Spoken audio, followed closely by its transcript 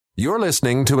You're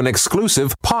listening to an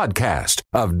exclusive podcast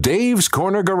of Dave's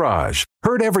Corner Garage.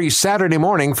 Heard every Saturday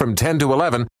morning from 10 to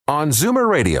 11 on Zoomer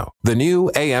Radio, the new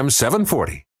AM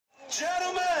 740.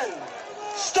 Gentlemen,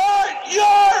 start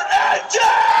your engine!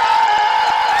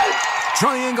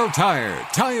 Triangle Tire,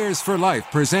 Tires for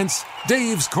Life presents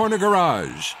Dave's Corner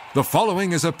Garage. The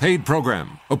following is a paid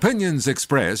program. Opinions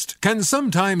expressed can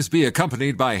sometimes be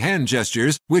accompanied by hand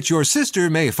gestures which your sister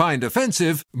may find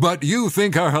offensive, but you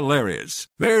think are hilarious.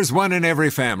 There's one in every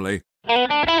family.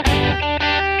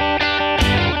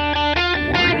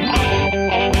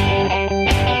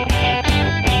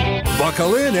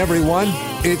 Buckle in, everyone.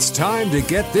 It's time to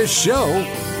get this show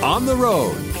on the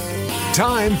road.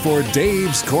 Time for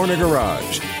Dave's Corner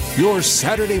Garage, your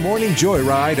Saturday morning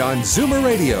joyride on Zoomer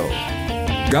Radio.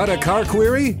 Got a car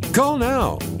query? Call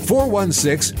now,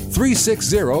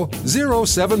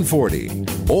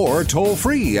 416-360-0740. Or toll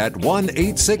free at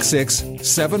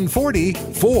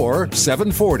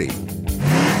 1-866-740-4740.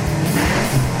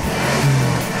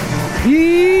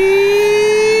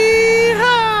 Yeehaw!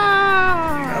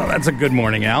 Oh, that's a good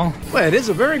morning, Al. Well, it is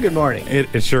a very good morning.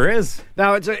 It sure is.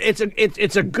 Now it's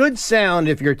a good sound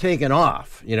if you're taking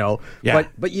off, you know. Yeah.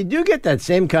 But you do get that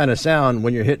same kind of sound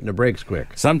when you're hitting the brakes quick.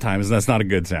 Sometimes that's not a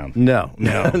good sound. No,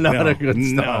 not a good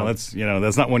sound. No,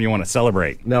 that's not one you want to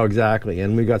celebrate. No, exactly.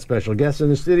 And we got special guests in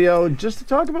the studio just to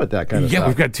talk about that kind of stuff. Yeah,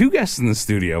 we've got two guests in the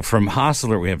studio. From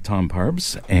Hostler, we have Tom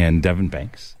Parbs and Devin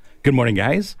Banks. Good morning,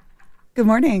 guys. Good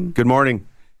morning. Good morning.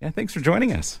 Yeah, thanks for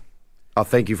joining us. Oh,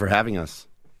 thank you for having us.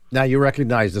 Now, you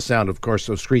recognize the sound, of course,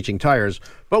 of screeching tires,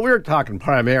 but we're talking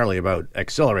primarily about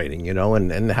accelerating, you know,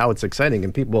 and how it's exciting.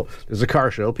 And people, there's a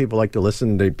car show. People like to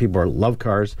listen. People love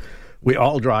cars. We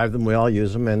all drive them. We all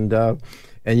use them. And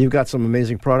you've got some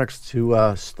amazing products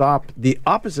to stop the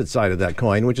opposite side of that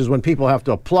coin, which is when people have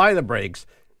to apply the brakes,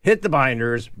 hit the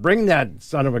binders, bring that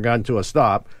son of a gun to a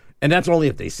stop. And that's only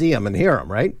if they see them and hear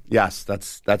them, right? Yes,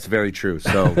 that's very true.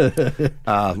 So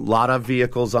a lot of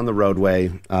vehicles on the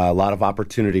roadway, a lot of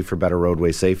opportunity for better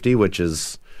roadway safety, which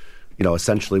is,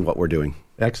 essentially what we're doing.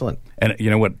 Excellent. And you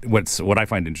know what I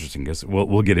find interesting is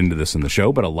we'll get into this in the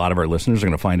show, but a lot of our listeners are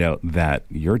going to find out that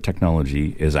your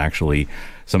technology is actually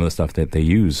some of the stuff that they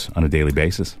use on a daily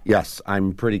basis. Yes,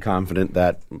 I'm pretty confident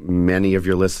that many of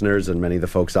your listeners and many of the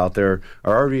folks out there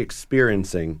are already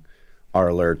experiencing our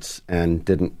alerts and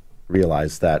didn't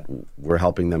realize that we're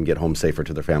helping them get home safer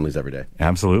to their families every day.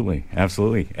 Absolutely.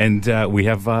 And we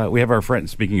have our friend,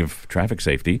 speaking of traffic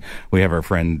safety, we have our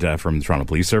friend from the Toronto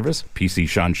Police Service, PC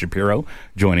Sean Shapiro,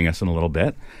 joining us in a little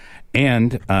bit.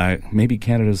 And maybe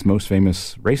Canada's most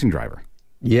famous racing driver.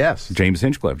 Yes. James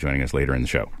Hinchcliffe joining us later in the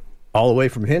show. All the way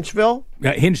from Hinchville?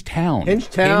 Hinchtown.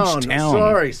 Hinchtown.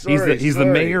 Sorry. He's the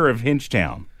mayor of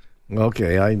Hinchtown.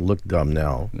 Okay, I look dumb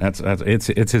now.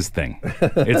 It's his thing.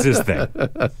 It's his thing.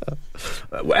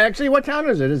 Actually, what town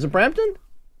is it? Is it Brampton?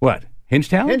 What?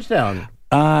 Hinchtown? Hinchtown.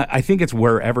 I think it's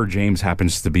wherever James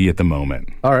happens to be at the moment.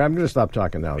 All right, I'm going to stop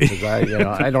talking now because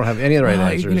I don't have any of the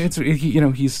right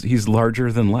answers. He's larger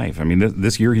than life. I mean,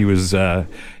 this year he was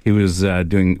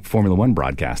doing Formula One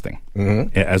broadcasting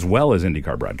as well as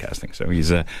IndyCar broadcasting. So he's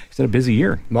had a busy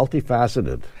year.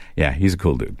 Multifaceted. Yeah, he's a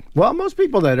cool dude. Well, most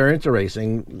people that are into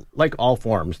racing like all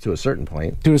forms to a certain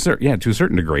point. To a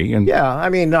certain degree. And yeah, I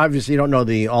mean, obviously you don't know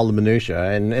all the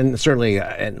minutia, and certainly,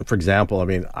 for example, I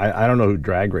mean, I don't know who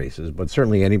drag races, but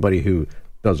certainly anybody who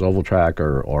does oval track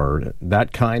or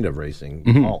that kind of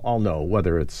racing, all know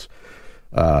whether it's,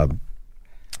 whether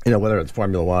it's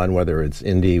Formula One, whether it's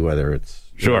Indy, whether it's.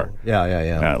 Sure.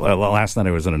 Yeah. Last night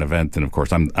I was at an event, and of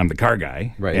course I'm the car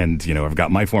guy, right? And I've got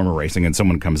my former racing, and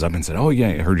someone comes up and said, "Oh yeah,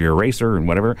 I heard you're a racer and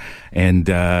whatever." And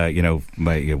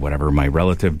my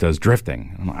relative does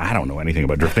drifting. I'm like, I don't know anything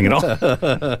about drifting at all.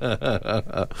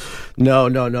 No.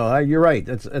 You're right.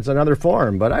 It's another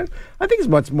form, but I think it's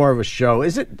much more of a show.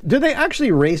 Do they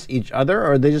actually race each other,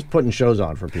 or are they just putting shows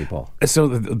on for people? So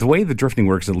the way the drifting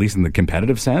works, at least in the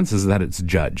competitive sense, is that it's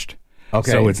judged.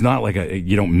 Okay. So it's not like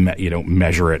you don't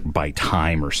measure it by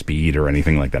time or speed or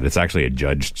anything like that. It's actually a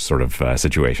judged sort of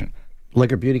situation.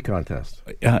 Like a beauty contest.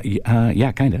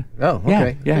 Yeah, kind of. Oh,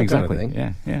 okay. Yeah, that exactly. Kind of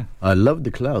thing. Yeah. I love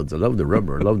the clouds. I love the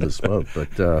rubber. I love the smoke.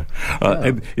 But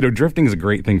drifting is a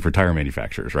great thing for tire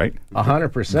manufacturers, right?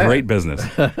 100%. Great business.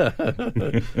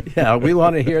 Yeah, we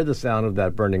want to hear the sound of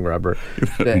that burning rubber.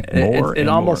 It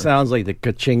almost sounds like the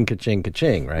ka-ching, ka-ching,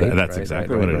 ka-ching, right? That's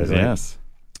exactly what it is. Yes.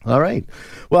 All right.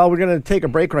 Well, we're going to take a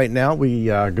break right now.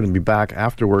 We are going to be back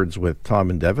afterwards with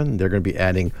Tom and Devin. They're going to be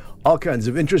adding all kinds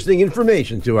of interesting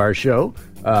information to our show.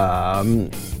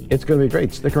 It's going to be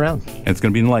great. Stick around. It's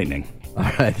going to be enlightening. All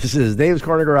right. This is Dave's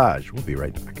Corner Garage. We'll be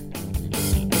right back.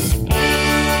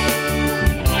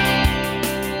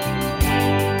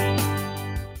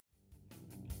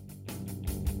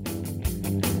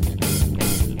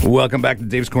 Welcome back to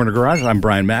Dave's Corner Garage. I'm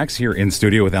Brian Max here in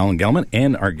studio with Alan Gelman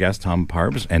and our guest Tom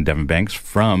Parbs and Devin Banks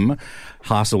from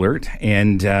Haas Alert.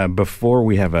 And before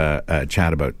we have a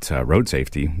chat about road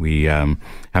safety, we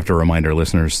have to remind our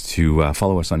listeners to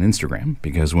follow us on Instagram,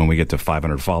 because when we get to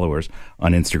 500 followers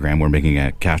on Instagram, we're making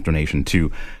a cash donation to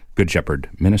Good Shepherd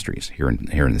Ministries here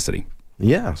in the city.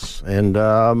 Yes, and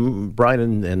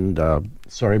Brian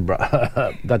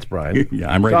that's Brian. Yeah,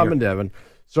 I'm right Tom here. and Devin.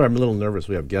 Sorry, I'm a little nervous.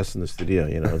 We have guests in the studio.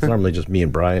 It's normally just me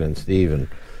and Brian and Steve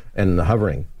and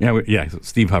hovering. Yeah,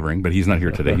 Steve hovering, but he's not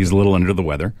here today. He's a little under the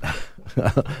weather.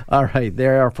 All right, they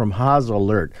are from Haas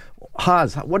Alert.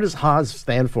 Haas, what does Haas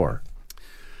stand for?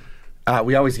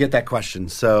 We always get that question.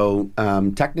 So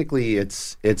technically,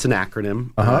 it's an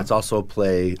acronym. It's also a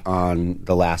play on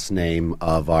the last name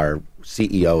of our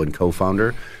CEO and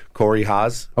co-founder, Corey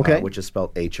Haas, which is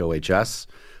spelled H-O-H-S.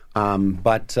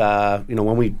 But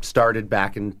when we started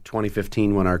back in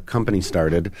 2015, when our company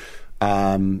started, the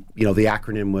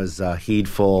acronym was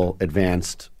Heedful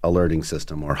Advanced Alerting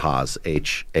System, or HAAS,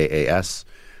 H-A-A-S.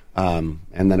 And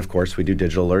then, of course, we do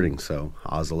digital alerting, so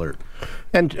Haas Alert.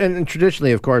 And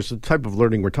traditionally, of course, the type of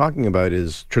alerting we're talking about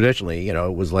is traditionally,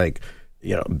 it was like,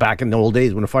 back in the old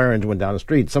days when a fire engine went down the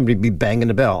street, somebody'd be banging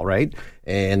the bell, right?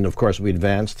 And, of course, we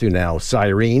advanced to now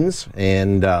sirens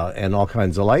and all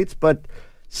kinds of lights, but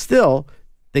still,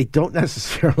 they don't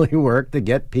necessarily work to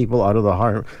get people out of the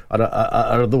harm, out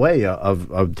of the way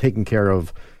of taking care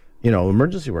of,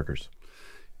 emergency workers.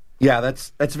 Yeah,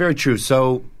 that's very true.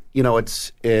 So,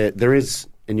 there is,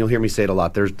 and you'll hear me say it a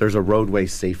lot, there's a roadway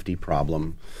safety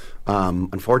problem.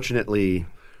 Unfortunately,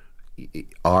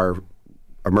 our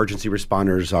emergency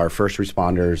responders, our first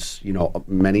responders,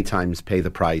 many times pay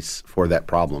the price for that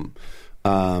problem.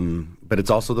 But it's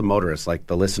also the motorists, like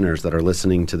the listeners that are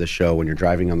listening to the show when you're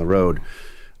driving on the road.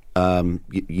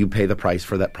 You pay the price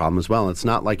for that problem as well. It's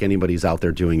not like anybody's out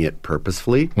there doing it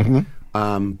purposefully.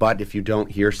 Mm-hmm. But if you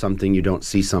don't hear something, you don't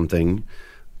see something,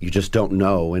 you just don't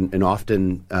know. And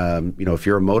often, if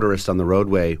you're a motorist on the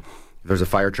roadway, if there's a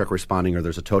fire truck responding or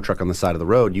there's a tow truck on the side of the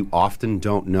road, you often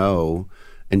don't know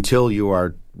until you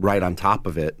are right on top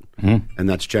of it. Mm. And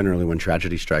that's generally when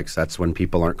tragedy strikes. That's when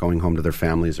people aren't going home to their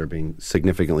families or being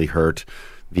significantly hurt,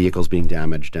 vehicles being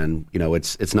damaged. And,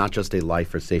 it's not just a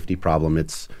life or safety problem.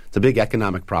 It's a big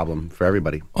economic problem for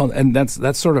everybody. Well, and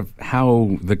that's sort of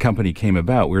how the company came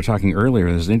about. We were talking earlier,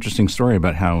 there's an interesting story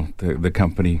about how the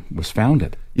company was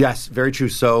founded. Yes, very true.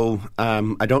 So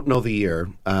I don't know the year,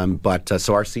 but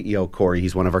so our CEO, Corey,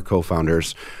 he's one of our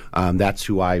co-founders. That's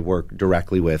who I work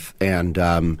directly with.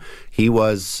 And he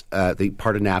was the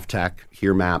part of Navtech,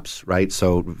 Here Maps, right?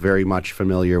 So very much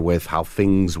familiar with how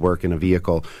things work in a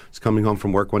vehicle. He's coming home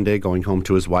from work one day, going home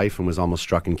to his wife, and was almost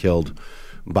struck and killed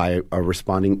by a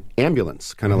responding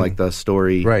ambulance, kind of like the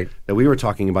story that we were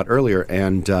talking about earlier.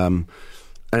 And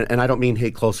I don't mean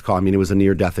hate close call. I mean, it was a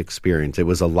near-death experience. It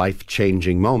was a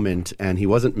life-changing moment, and he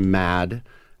wasn't mad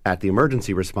at the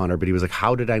emergency responder, but he was like,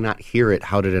 how did I not hear it?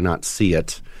 How did I not see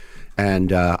it?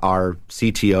 And our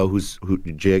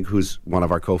CTO, Jig, who's one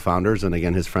of our co-founders, and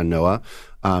again, his friend Noah,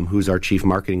 who's our chief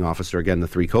marketing officer, again, the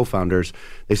three co-founders,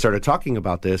 they started talking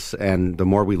about this, and the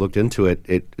more we looked into it,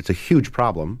 it's a huge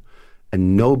problem,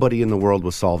 and nobody in the world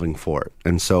was solving for it.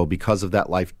 And so because of that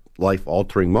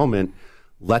life-altering moment,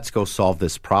 let's go solve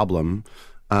this problem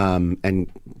and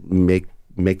make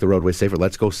the roadway safer.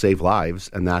 Let's go save lives.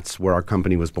 And that's where our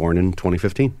company was born in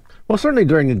 2015. Well, certainly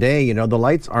during the day, the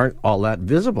lights aren't all that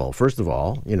visible. First of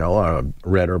all, a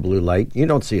red or blue light, you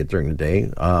don't see it during the day.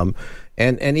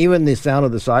 And even the sound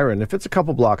of the siren, if it's a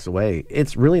couple blocks away,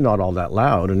 it's really not all that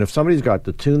loud. And if somebody's got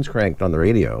the tunes cranked on the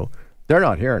radio, they're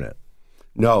not hearing it.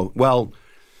 No. Well,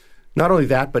 not only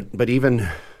that, but even,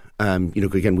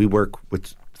 again, we work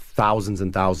with thousands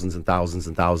and thousands and thousands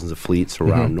and thousands of fleets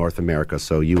around North America,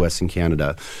 so U.S. and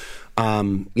Canada.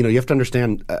 You have to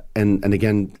understand, and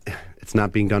again, it's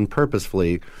not being done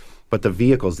purposefully, but the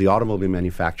vehicles, the automobile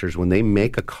manufacturers, when they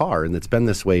make a car, and it's been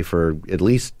this way for at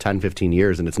least 10, 15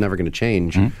 years, and it's never going to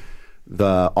change,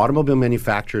 the automobile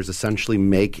manufacturers essentially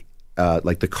make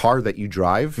like the car that you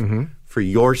drive for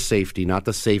your safety, not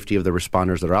the safety of the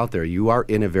responders that are out there. You are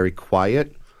in a very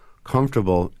quiet,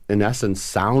 comfortable, in essence,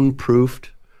 soundproofed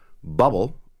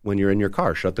bubble when you're in your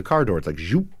car. Shut the car door. It's like,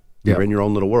 zoop, you're in your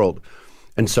own little world.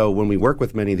 And so when we work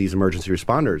with many of these emergency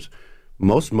responders,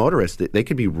 most motorists, they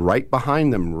could be right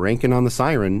behind them, ranking on the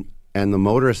siren, and the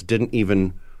motorist didn't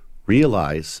even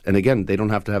realize. And again, they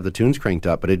don't have to have the tunes cranked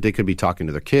up, but they could be talking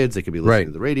to their kids. They could be listening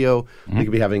to the radio. They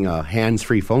could be having a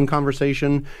hands-free phone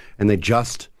conversation, and they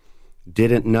just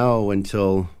didn't know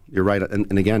until You're right.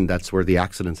 And again, that's where the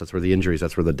accidents, that's where the injuries,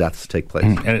 that's where the deaths take place.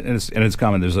 And it's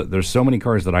common. There's so many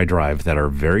cars that I drive that are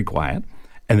very quiet,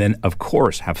 and then of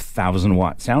course have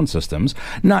 1,000-watt sound systems.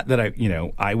 Not that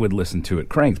I would listen to it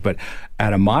cranked, but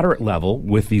at a moderate level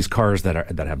with these cars that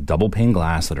have double pane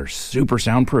glass that are super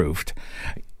soundproofed,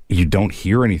 you don't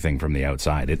hear anything from the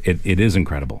outside. It is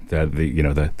incredible.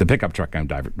 The pickup truck I'm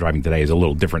driving today is a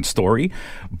little different story,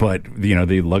 but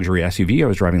the luxury SUV I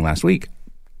was driving last week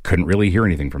couldn't really hear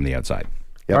anything from the outside.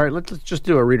 Yep. All right, let's just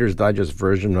do a Reader's Digest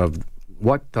version of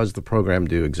what does the program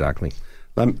do exactly.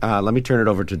 Let me turn it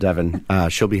over to Devin.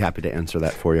 She'll be happy to answer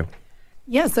that for you.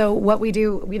 Yeah, so what we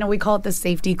do, we call it the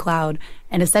safety cloud.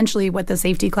 And essentially what the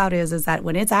safety cloud is that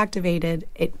when it's activated,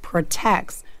 it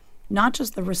protects not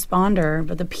just the responder,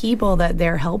 but the people that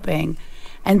they're helping,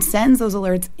 and sends those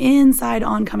alerts inside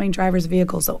oncoming drivers'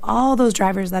 vehicles. So all those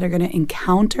drivers that are going to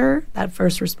encounter that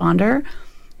first responder,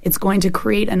 it's going to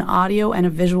create an audio and a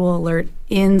visual alert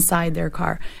inside their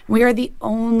car. We are the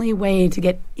only way to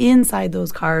get inside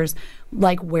those cars,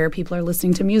 like where people are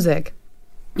listening to music,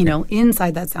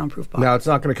 inside that soundproof box. Now, it's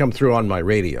not going to come through on my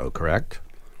radio, correct?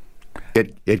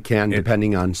 It can,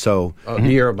 depending on the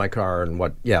year of my car and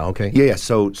what. Yeah, okay. Yeah.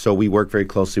 So we work very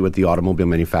closely with the automobile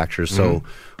manufacturers. So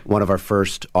one of our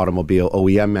first automobile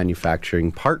OEM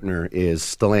manufacturing partner is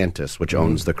Stellantis, which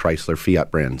owns the Chrysler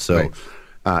Fiat brand. So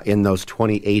in those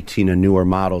 2018 and newer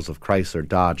models of Chrysler,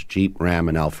 Dodge, Jeep, Ram,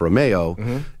 and Alfa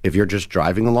Romeo, if you're just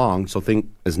driving along, so think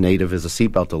as native as a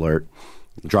seatbelt alert,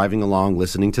 driving along,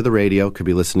 listening to the radio, could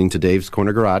be listening to Dave's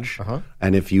Corner Garage.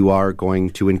 And if you are going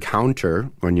to encounter,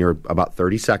 when you're about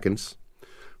 30 seconds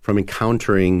from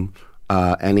encountering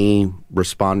any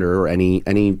responder or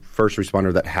any first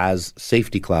responder that has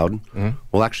Safety Cloud,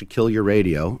 will actually kill your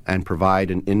radio and provide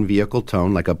an in-vehicle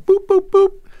tone like a boop, boop,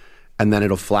 boop. And then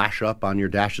it'll flash up on your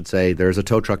dash and say, there's a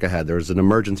tow truck ahead, there's an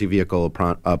emergency vehicle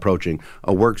approaching,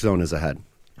 a work zone is ahead.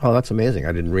 Oh, that's amazing.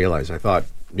 I didn't realize. I thought,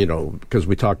 because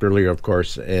we talked earlier, of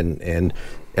course, and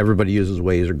everybody uses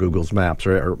Waze or Google's Maps,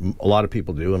 or a lot of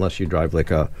people do, unless you drive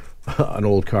like an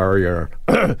old car or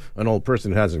an old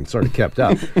person who hasn't sort of kept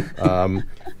up.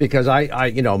 Because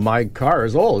I my car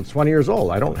is old. It's 20 years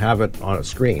old. I don't have it on a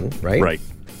screen, right? Right.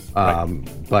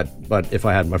 But if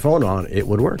I had my phone on, it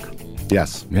would work.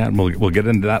 Yes. Yeah, we'll get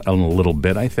into that in a little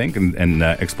bit, I think, and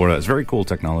explore that. It's very cool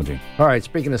technology. All right,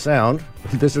 speaking of sound,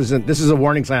 this is a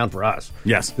warning sound for us.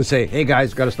 Yes. To say, hey,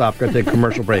 guys, got to stop, got to take a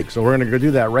commercial break. So we're going to go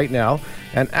do that right now.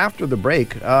 And after the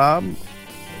break, we're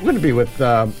going to be with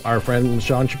our friend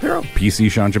Sean Shapiro.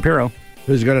 PC Sean Shapiro.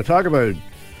 Who's going to talk about,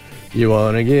 you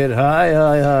want to get high,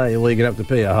 well, you're going to have to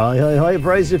pay a high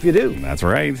price if you do. That's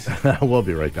right. We'll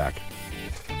be right back.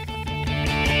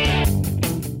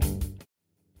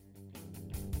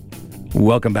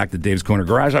 Welcome back to Dave's Corner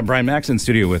Garage. I'm Brian Max in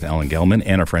studio with Alan Gelman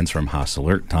and our friends from Haas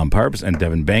Alert, Tom Parps and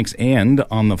Devin Banks. And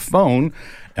on the phone,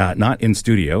 not in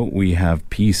studio, we have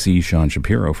PC Sean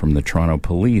Shapiro from the Toronto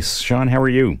Police. Sean, how are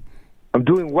you? I'm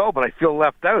doing well, but I feel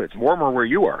left out. It's warmer where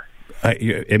you are.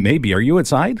 It may be. Are you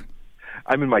outside?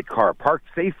 I'm in my car, parked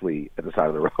safely at the side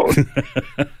of the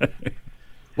road.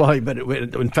 Well, but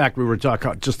in fact, we were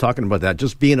just talking about that.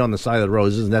 Just being on the side of the road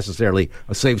isn't necessarily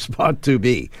a safe spot to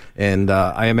be. And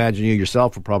I imagine you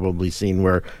yourself have probably seen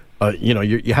where,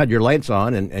 you had your lights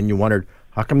on and you wondered,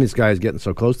 how come this guy's getting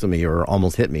so close to me or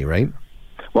almost hit me, right?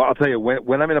 Well, I'll tell you,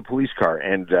 when I'm in a police car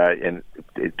and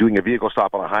doing a vehicle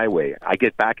stop on a highway, I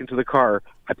get back into the car,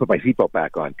 I put my seatbelt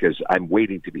back on because I'm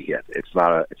waiting to be hit. It's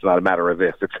not a matter of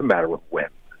if, it's a matter of when.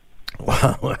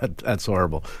 Wow, that's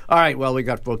horrible. All right, well, we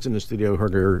got folks in the studio who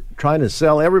are trying to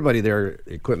sell everybody their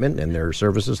equipment and their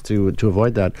services to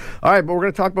avoid that. All right, but we're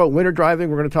going to talk about winter driving.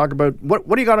 We're going to talk about, what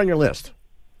do you got on your list?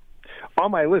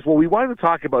 On my list, well, we wanted to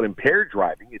talk about impaired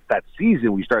driving. It's that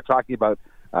season we start talking about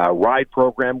ride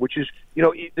program, which is,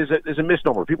 there's a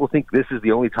misnomer. People think this is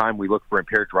the only time we look for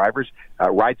impaired drivers.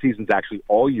 Ride season's actually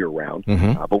all year round,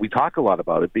 but we talk a lot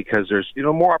about it because there's,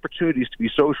 more opportunities to be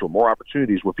social, more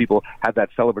opportunities where people have that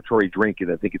celebratory drink and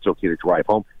they think it's okay to drive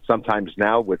home. Sometimes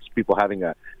now with people having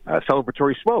a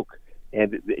celebratory smoke.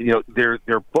 And,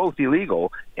 they're both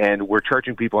illegal, and we're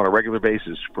charging people on a regular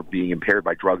basis for being impaired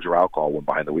by drugs or alcohol when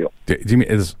behind the wheel. Do you mean,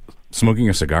 is smoking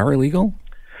a cigar illegal?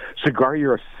 Cigar,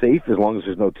 you're safe as long as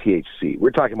there's no THC.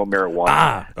 We're talking about marijuana.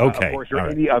 Ah, okay. Of course, there are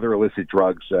any other illicit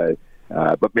drugs, but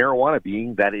marijuana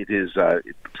being that it is,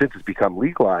 since it's become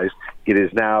legalized, it is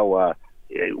now,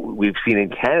 we've seen in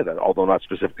Canada, although not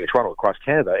specifically in Toronto, across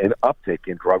Canada, an uptick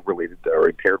in drug-related or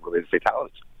impaired-related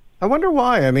fatalities. I wonder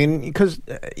why. I mean, because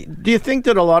do you think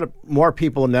that a lot of more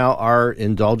people now are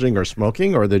indulging or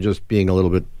smoking, or they're just being a little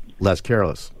bit less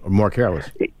careless or more careless?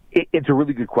 It's a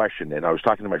really good question, and I was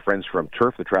talking to my friends from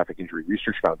TIRF, the Traffic Injury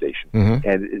Research Foundation,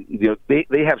 and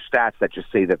they have stats that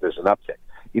just say that there's an uptick.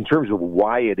 In terms of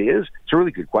why it is, it's a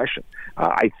really good question.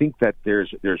 I think that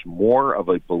there's more of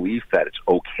a belief that it's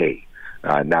okay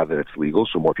now that it's legal,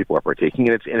 so more people are partaking,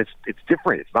 and it's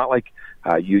different. It's not like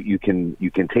you can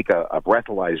take a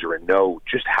breathalyzer and know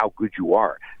just how good you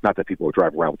are. Not that people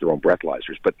drive around with their own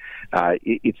breathalyzers, but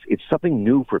it's something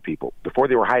new for people. Before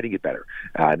they were hiding it better,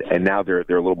 and now they're a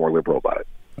little more liberal about it.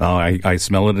 Oh, I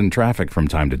smell it in traffic from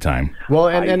time to time. Well,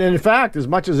 and in fact, as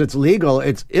much as it's legal,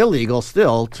 it's illegal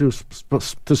still to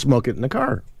smoke it in the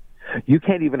car. You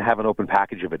can't even have an open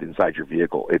package of it inside your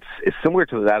vehicle. It's similar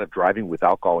to that of driving with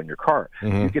alcohol in your car.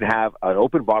 You can have an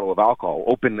open bottle of alcohol,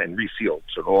 open and resealed,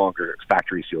 so no longer it's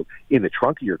factory sealed, in the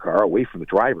trunk of your car away from the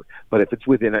driver. But if it's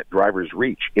within a driver's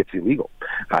reach, it's illegal.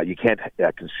 You can't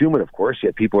consume it, of course,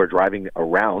 yet people are driving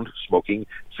around smoking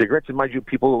cigarettes. And mind you,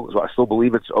 people still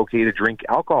believe it's okay to drink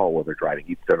alcohol while they're driving,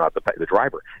 if they're not the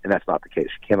driver. And that's not the case.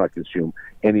 You cannot consume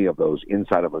any of those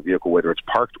inside of a vehicle, whether it's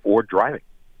parked or driving.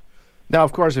 Now,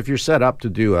 of course, if you're set up to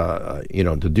do,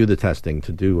 to do the testing,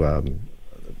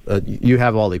 you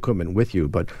have all the equipment with you.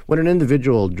 But when an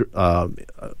individual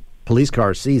police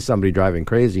car sees somebody driving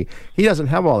crazy, he doesn't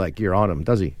have all that gear on him,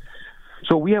 does he?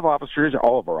 So we have officers,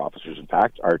 all of our officers, in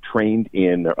fact, are trained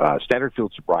in standard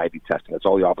field sobriety testing. That's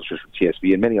all the officers from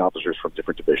TSV and many officers from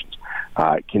different divisions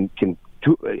can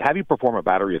have you perform a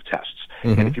battery of tests.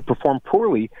 And if you perform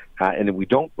poorly, and we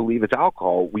don't believe it's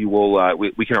alcohol, we will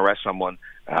we can arrest someone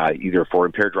either for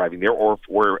impaired driving there or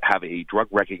have a drug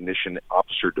recognition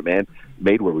officer demand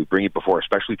made where we bring it before a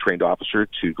specially trained officer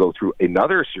to go through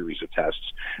another series of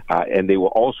tests, and they will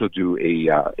also do a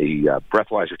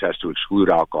breathalyzer test to exclude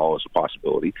alcohol as a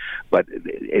possibility. But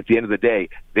at the end of the day,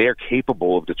 they are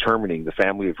capable of determining the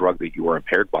family of drug that you are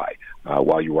impaired by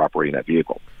while you are operating that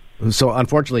vehicle. So,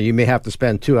 unfortunately, you may have to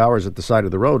spend 2 hours at the side of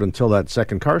the road until that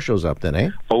second car shows up then, eh?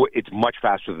 Oh, it's much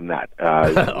faster than that.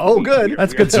 Good.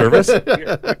 That's good service. And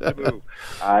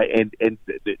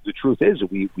the truth is,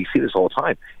 we see this all the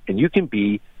time. And you can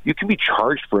be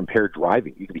charged for impaired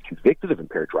driving. You can be convicted of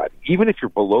impaired driving, even if you're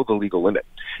below the legal limit,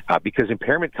 because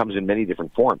impairment comes in many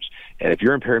different forms. And if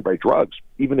you're impaired by drugs,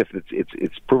 even if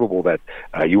it's provable that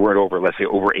you weren't over, let's say,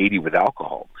 over 80 with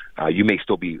alcohol, you may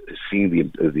still be seeing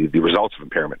the results of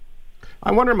impairment.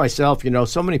 I wonder myself,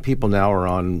 so many people now are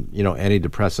on,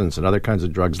 antidepressants and other kinds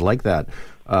of drugs like that,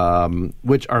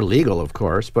 which are legal, of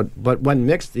course, but when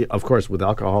mixed, of course, with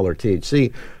alcohol or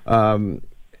THC,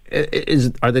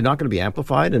 are they not going to be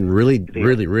amplified and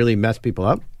really mess people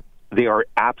up? They are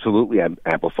absolutely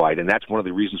amplified, and that's one of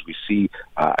the reasons we see,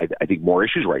 I think, more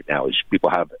issues right now is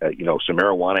people have, some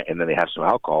marijuana and then they have some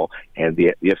alcohol, and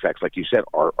the effects, like you said,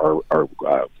 are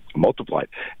multiplied.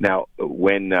 Now,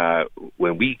 when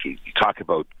we talk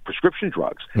about prescription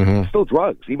drugs, it's still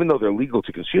drugs. Even though they're legal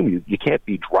to consume, you can't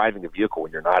be driving a vehicle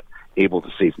when you're not able to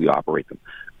safely operate them.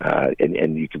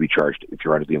 And you can be charged if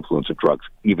you're under the influence of drugs,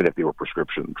 even if they were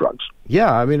prescription drugs.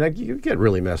 Yeah, I mean, you get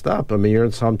really messed up. I mean, you're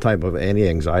on some type of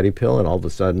anti-anxiety pill, and all of a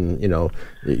sudden,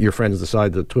 your friends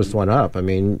decide to twist one up. I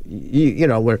mean,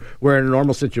 we're in a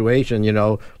normal situation.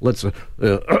 Let's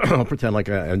I'll pretend like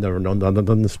I've never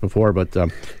done this before, but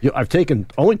I've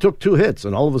only took 2 hits,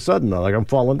 and all of a sudden, like I'm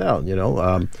falling down.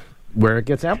 Where it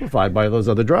gets amplified by those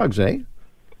other drugs, eh?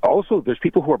 Also, there's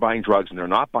people who are buying drugs and they're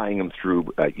not buying them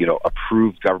through,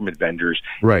 approved government vendors.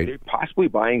 Right. They're possibly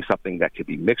buying something that could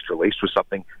be mixed or laced with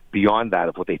something beyond that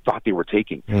of what they thought they were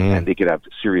taking, and they could have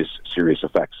serious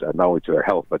effects, not only to their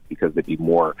health, but because they'd be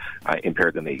more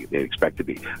impaired than they expect to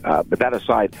be. But that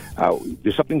aside,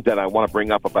 there's something that I want to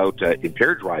bring up about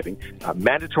impaired driving.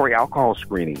 Mandatory alcohol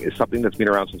screening is something that's been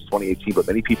around since 2018, but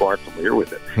many people aren't familiar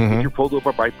with it. If you're pulled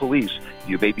over by police,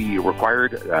 you may be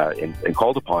required and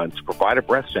called upon to provide a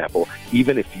breath sample,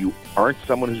 even if you aren't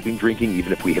someone who's been drinking,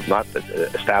 even if we have not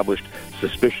established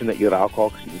suspicion that you have alcohol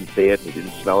because you didn't say it, you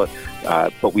didn't smell it,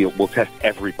 but we'll test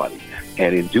everybody.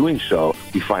 And in doing so,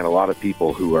 we find a lot of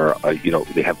people who are,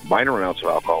 they have minor amounts of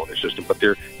alcohol in their system, but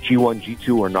they're G1,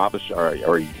 G2, or novice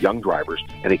or young drivers,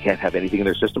 and they can't have anything in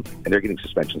their system, and they're getting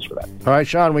suspensions for that. All right,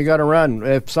 Sean, we got to run.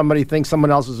 If somebody thinks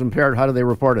someone else is impaired, how do they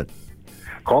report it?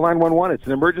 Call 911. It's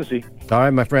an emergency. All right,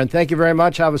 my friend. Thank you very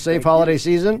much. Have a safe holiday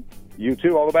season. You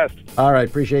too. All the best. All right.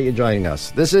 Appreciate you joining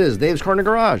us. This is Dave's Corner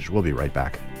Garage. We'll be right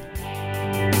back.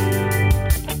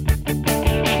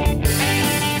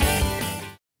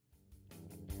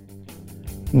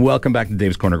 Welcome back to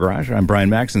Dave's Corner Garage. I'm Brian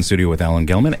Max in studio with Alan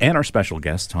Gelman and our special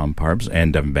guests, Tom Parbs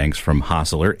and Devin Banks from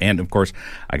Hostler. And, of course,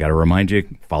 I got to remind you,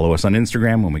 follow us on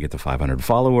Instagram. When we get to 500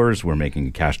 followers, we're making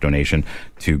a cash donation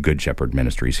to Good Shepherd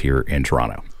Ministries here in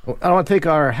Toronto. I want to take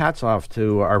our hats off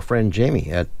to our friend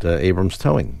Jamie at Abrams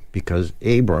Towing, because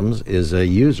Abrams is a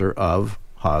user of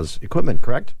Haas equipment,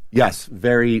 correct? Yes,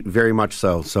 very, very much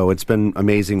so. So it's been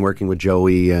amazing working with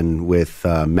Joey and with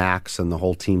Max and the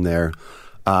whole team there.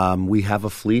 We have a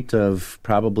fleet of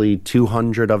probably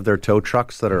 200 of their tow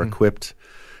trucks that are equipped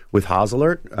with Haas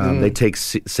Alert. They take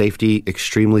safety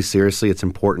extremely seriously. It's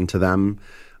important to them.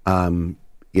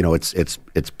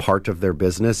 It's part of their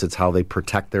business. It's how they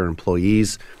protect their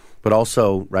employees. But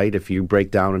also, right, if you break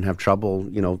down and have trouble,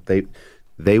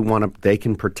 they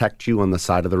can protect you on the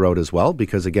side of the road as well.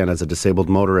 Because again, as a disabled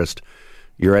motorist,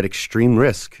 you're at extreme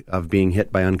risk of being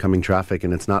hit by oncoming traffic,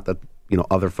 and it's not that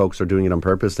other folks are doing it on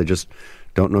purpose. They just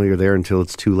don't know you're there until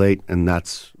it's too late, and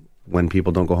that's when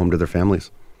people don't go home to their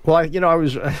families. Well, I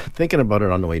was thinking about it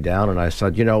on the way down, and I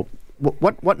said,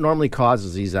 what normally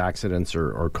causes these accidents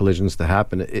or collisions to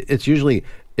happen? It's usually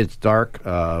dark,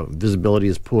 visibility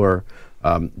is poor.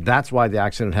 That's why the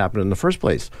accident happened in the first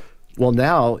place. Well,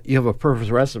 now you have a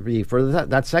perfect recipe for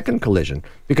that second collision,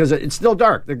 because it's still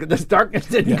dark. This darkness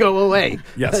didn't go away.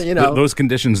 Yes, those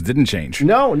conditions didn't change.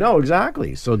 No,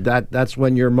 exactly. So that's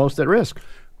when you're most at risk.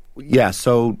 Yeah,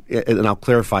 so, and I'll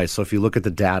clarify. So if you look at the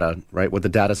data, right, what the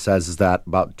data says is that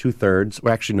about about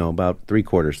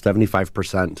 3/4,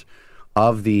 75%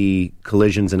 of the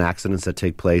collisions and accidents that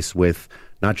take place with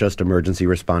not just emergency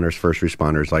responders, first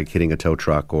responders, like hitting a tow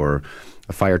truck or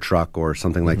a fire truck or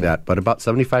something like that, but about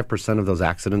 75% of those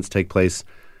accidents take place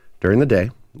during the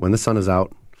day when the sun is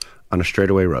out on a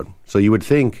straightaway road. So you would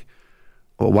think,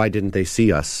 well, why didn't they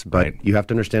see us? But right. You have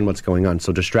to understand what's going on.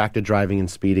 So distracted driving and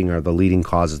speeding are the leading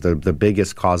causes, the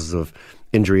biggest causes of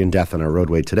injury and death on our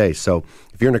roadway today. So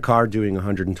if you're in a car doing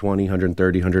 120,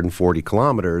 130, 140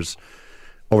 kilometers,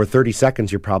 over 30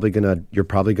 seconds, you're probably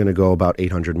gonna go about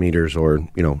 800 meters, or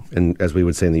and as we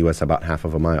would say in the U.S., about half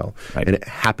of a mile. Right. And it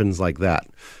happens like that.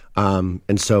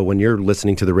 And so when you're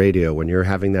listening to the radio, when you're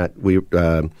having that,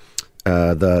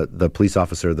 the police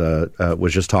officer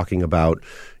was just talking about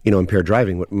impaired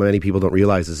driving. What many people don't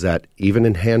realize is that even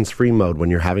in hands-free mode, when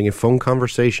you're having a phone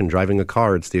conversation, driving a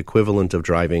car, it's the equivalent of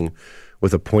driving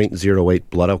with a 0.08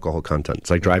 blood alcohol content. It's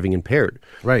like driving impaired.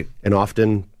 Right. And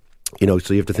often, so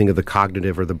you have to think of the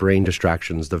cognitive or the brain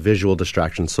distractions, the visual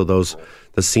distractions. So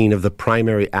the scene of the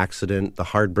primary accident, the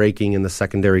hard braking, and the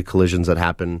secondary collisions that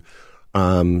happen.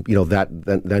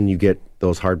 Then you get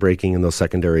those hard braking and those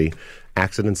secondary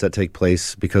accidents that take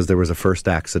place because there was a first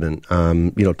accident.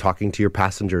 Talking to your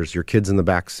passengers, your kids in the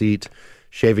back seat,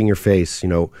 shaving your face.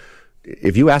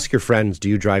 If you ask your friends, do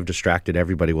you drive distracted?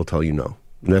 Everybody will tell you no.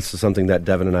 And that's something that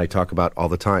Devin and I talk about all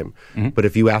the time. Mm-hmm. But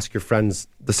if you ask your friends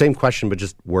the same question, but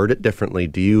just word it differently,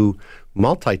 do you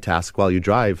multitask while you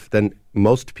drive? Then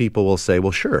most people will say,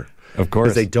 well, sure. Of course.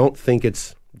 Because they don't think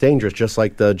it's dangerous, just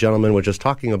like the gentleman was just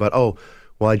talking about,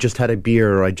 I just had a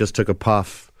beer, or I just took a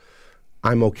puff.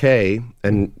 I'm okay.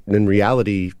 And in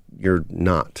reality, you're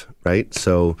not, right?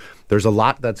 So there's a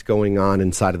lot that's going on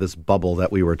inside of this bubble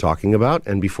that we were talking about.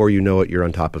 And before you know it, you're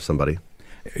on top of somebody.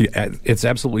 It's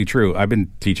absolutely true. I've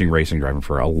been teaching racing driving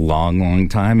for a long, long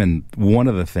time, and one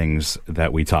of the things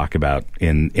that we talk about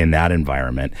in that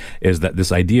environment is that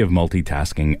this idea of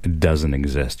multitasking doesn't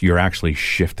exist. You're actually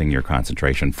shifting your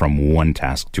concentration from one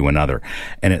task to another,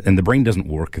 and the brain doesn't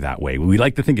work that way. We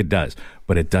like to think it does,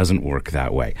 but it doesn't work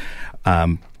that way.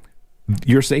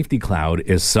 Your safety cloud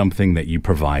is something that you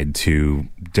provide to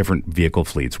different vehicle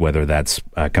fleets, whether that's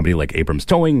a company like Abrams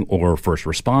Towing or first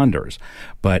responders.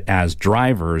 But as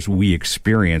drivers, we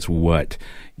experience what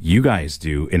you guys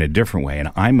do in a different way.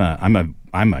 And I'm a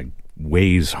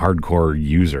Waze hardcore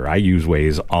user. I use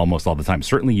Waze almost all the time.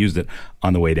 Certainly used it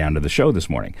on the way down to the show this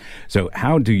morning. So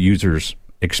how do users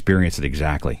experience it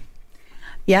exactly?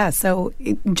 Yeah, so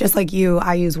just like you,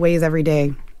 I use Waze every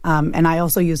day. And I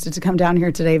also used it to come down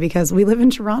here today because we live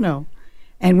in Toronto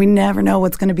and we never know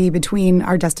what's going to be between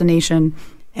our destination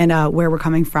and where we're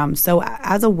coming from. So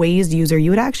as a Waze user, you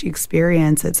would actually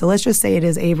experience it. So let's just say it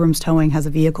is Abrams Towing has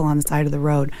a vehicle on the side of the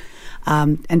road.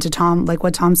 And to Tom, like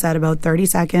what Tom said, about 30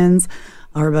 seconds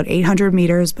or about 800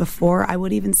 meters before I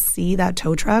would even see that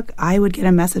tow truck, I would get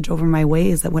a message over my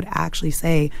Waze that would actually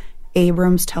say,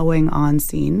 Abrams Towing on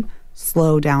scene,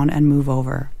 slow down and move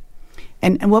over.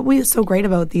 And what is so great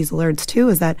about these alerts, too,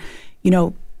 is that,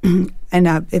 and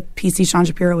if PC Sean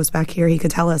Shapiro was back here, he could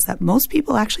tell us that most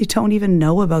people actually don't even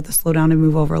know about the slow down and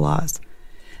move over laws.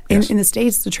 In the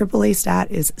States, the AAA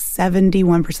stat is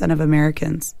 71% of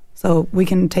Americans. So we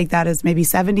can take that as maybe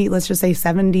 70, let's just say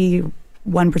 71%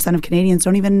 of Canadians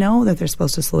don't even know that they're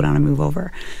supposed to slow down and move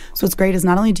over. So what's great is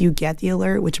not only do you get the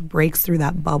alert, which breaks through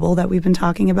that bubble that we've been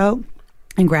talking about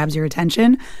and grabs your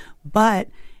attention, but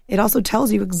it also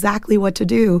tells you exactly what to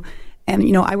do. And,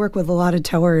 you know, I work with a lot of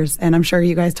towers, and I'm sure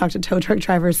you guys talk to tow truck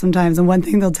drivers sometimes, and one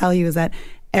thing they'll tell you is that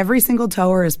every single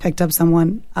tower has picked up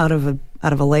someone out of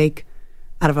a lake,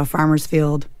 out of a farmer's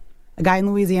field. A guy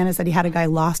in Louisiana said he had a guy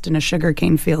lost in a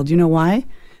sugarcane field. You know why?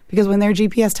 Because when their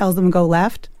GPS tells them to go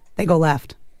left, they go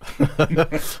left.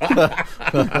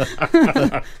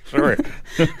 Sure.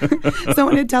 So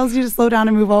when it tells you to slow down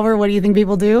and move over, what do you think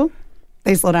people do?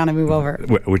 They slow down and move over.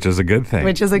 Which is a good thing.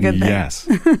 Which is a good thing. Yes.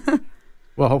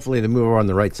 Well, hopefully they move over on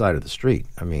the right side of the street.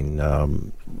 I mean,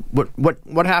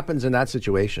 what happens in that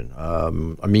situation? I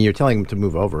mean, you're telling them to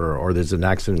move over, or there's an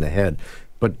accident ahead.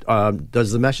 But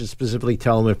does the message specifically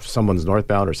tell them if someone's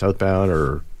northbound or southbound,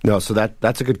 or No, so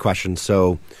that's a good question.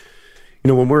 So, you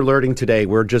know, when we're alerting today,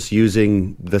 we're just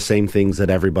using the same things that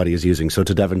everybody is using. So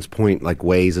to Devin's point, like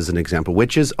Waze is an example,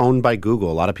 which is owned by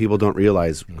Google. A lot of people don't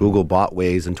realize Google bought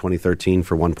Waze in 2013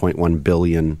 for $1.1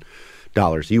 billion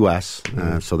US.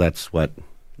 So that's what,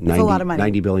 90, a lot of money.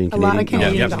 90 billion A lot Canadian of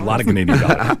Canadian Yeah, dollars. a lot of Canadian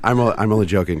dollars. I'm only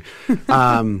joking.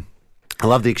 I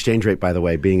love the exchange rate, by the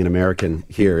way, being an American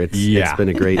here. It's been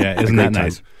a great, Yeah, a isn't great that time.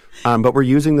 nice? But we're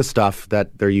using the stuff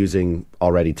that they're using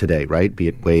already today, right? Be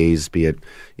it Waze, be it,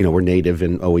 you know, we're native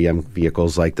in OEM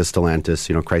vehicles like the Stellantis,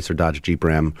 you know, Chrysler, Dodge, Jeep,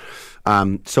 Ram.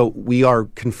 So we are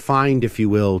confined, if you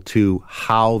will, to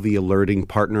how the alerting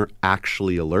partner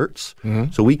actually alerts.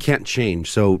 So we can't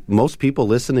change. So most people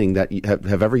listening that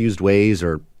have ever used Waze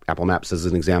or Apple Maps as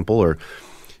an example, or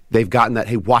they've gotten that,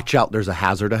 hey, watch out, there's a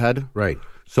hazard ahead. right?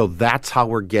 So that's how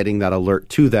we're getting that alert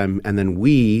to them. And then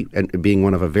we, and being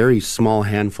one of a very small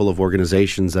handful of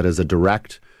organizations that is a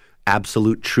direct,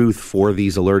 absolute truth for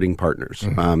these alerting partners.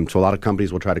 So a lot of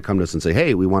companies will try to come to us and say,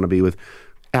 hey, we want to be with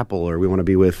Apple or we want to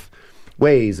be with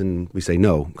Waze. And we say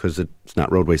no, because it's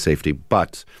not roadway safety.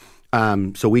 But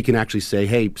so we can actually say,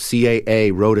 hey,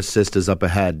 CAA road assist is up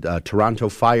ahead. Toronto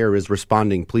Fire is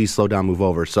responding. Please slow down, move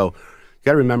over. So you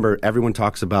got to remember, everyone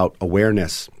talks about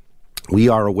awareness. We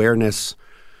are awareness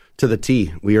to the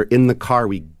T. We are in the car.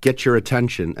 We get your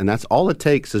attention. And that's all it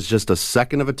takes is just a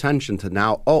second of attention to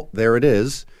now, oh, there it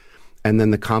is. And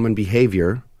then the common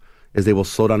behavior is they will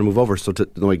slow down and move over. So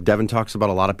like Devin talks about,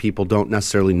 a lot of people don't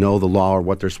necessarily know the law or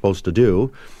what they're supposed to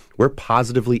do. We're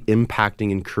positively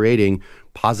impacting and creating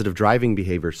positive driving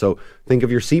behavior. So think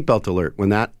of your seatbelt alert. When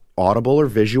that audible or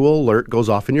visual alert goes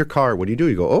off in your car, what do?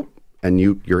 You go, oh, and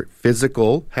your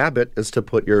physical habit is to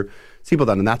put your seatbelt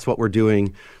on. And that's what we're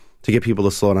doing to get people to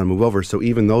slow down and move over. So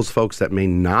even those folks that may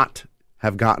not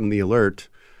have gotten the alert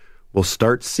will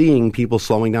start seeing people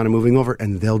slowing down and moving over,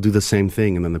 and they'll do the same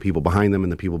thing. And then the people behind them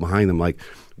and the people behind them. Like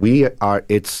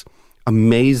it's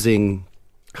amazing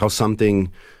how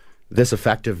something this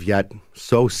effective yet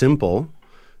so simple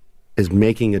is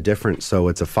making a difference. So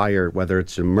it's a fire, whether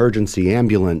it's emergency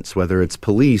ambulance, whether it's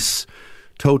police,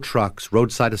 tow trucks,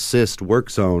 roadside assist,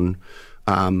 work zone.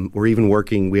 We're even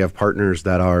working, we have partners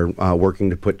that are working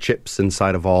to put chips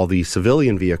inside of all the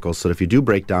civilian vehicles so that if you do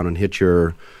break down and hit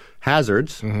your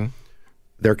hazards,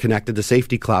 they're connected to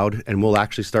Safety Cloud, and we'll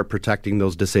actually start protecting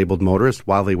those disabled motorists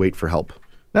while they wait for help.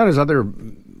 Now, there's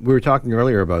we were talking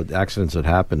earlier about accidents that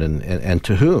happen and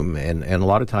to whom. And a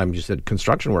lot of times you said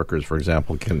construction workers, for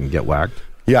example, can get whacked.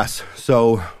 Yes.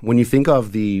 So when you think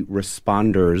of the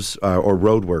responders or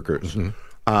road workers,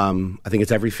 I think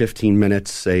it's every 15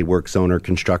 minutes a work zone or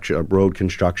a road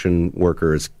construction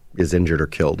worker is injured or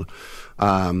killed.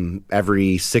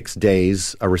 Every 6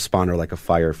 days, a responder like a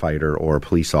firefighter or a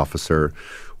police officer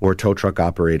or a tow truck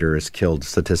operator is killed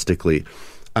statistically.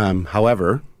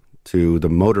 However, to the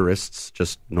motorists,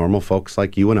 just normal folks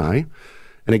like you and I,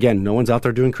 and again, no one's out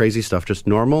there doing crazy stuff, just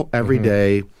normal every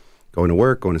day, going to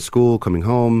work, going to school, coming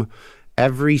home,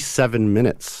 every 7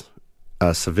 minutes,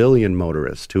 a civilian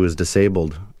motorist who is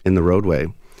disabled in the roadway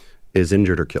is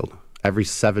injured or killed every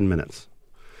 7 minutes.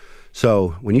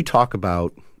 So when you talk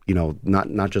about, you know,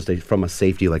 not just from a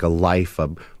safety, like a life,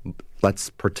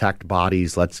 let's protect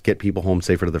bodies, let's get people home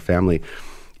safer to their family.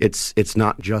 It's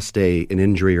not just an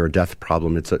injury or a death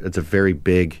problem. It's a very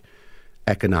big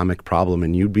economic problem,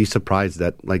 and you'd be surprised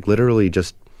that, like, literally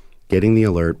just getting the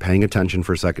alert, paying attention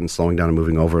for a second, slowing down and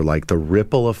moving over, like the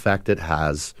ripple effect it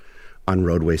has on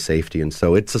roadway safety. And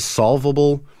so it's a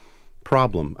solvable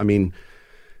problem. I mean,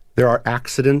 there are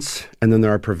accidents and then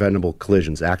there are preventable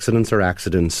collisions. Accidents are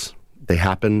accidents They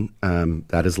happen.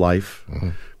 That is life.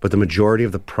 But the majority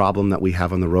of the problem that we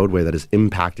have on the roadway that is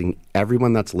impacting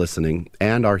everyone that's listening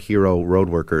and our hero road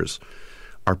workers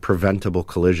are preventable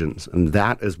collisions. And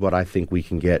that is what I think we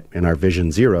can get in our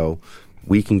Vision Zero.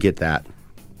 We can get that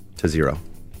to zero.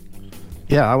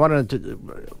 Yeah,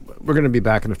 we're going to be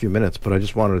back in a few minutes, but I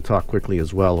just wanted to talk quickly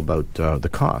as well about the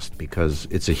cost, because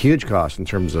it's a huge cost in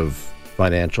terms of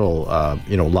financial,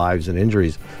 lives and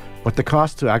injuries. But the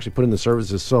cost to actually put in the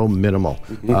service is so minimal.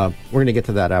 We're going to get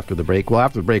to that after the break. Well,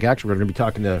 after the break, actually, we're going to be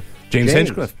talking to James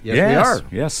Hinchcliffe. Yes, we are.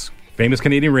 Yes. Famous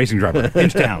Canadian racing driver,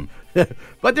 Hinchtown.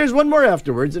 But there's one more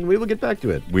afterwards, and we will get back to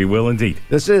it. We will indeed.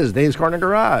 This is Dave's Corner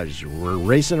Garage. We're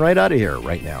racing right out of here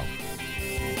right now.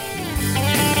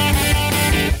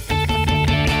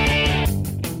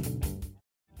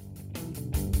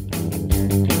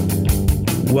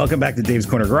 Welcome back to Dave's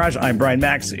Corner Garage. I'm Brian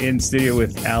Max in studio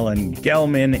with Alan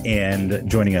Gelman,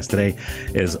 and joining us today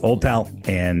is old pal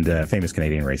and famous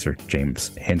Canadian racer,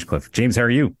 James Hinchcliffe. James, how are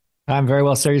you? I'm very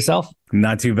well, sir. Yourself?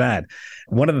 Not too bad.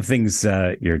 One of the things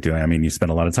you're doing, I mean, you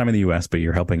spend a lot of time in the U.S., but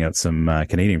you're helping out some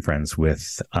Canadian friends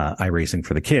with iRacing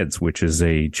for the Kids, which is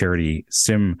a charity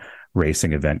sim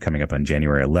racing event coming up on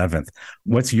January 11th.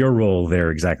 What's your role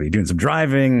there exactly? Doing some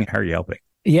driving? How are you helping?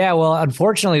 Yeah, well,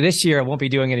 unfortunately, this year I won't be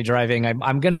doing any driving.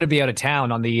 I'm going to be out of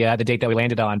town on the date that we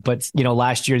landed on. But,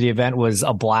 last year the event was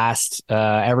a blast.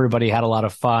 Everybody had a lot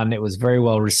of fun. It was very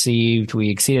well received. We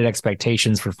exceeded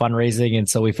expectations for fundraising. And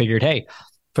so we figured, hey,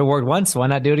 if it worked once, why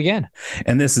not do it again?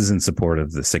 And this is in support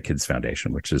of the Sick Kids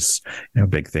Foundation, which is a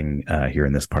big thing here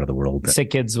in this part of the world. Sick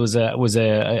Kids was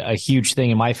a huge thing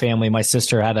in my family. My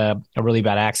sister had a really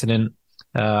bad accident.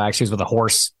 Actually, it was with a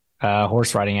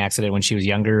horse riding accident when she was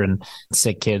younger, and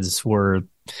Sick Kids were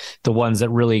the ones that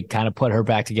really kind of put her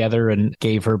back together and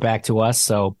gave her back to us.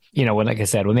 So, when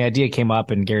the idea came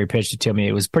up and Gary pitched it to me,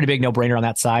 it was a pretty big no-brainer on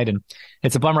that side. And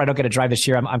it's a bummer I don't get to drive this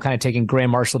year. I'm kind of taking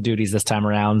Grand Marshal duties this time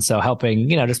around. So helping,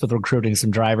 just with recruiting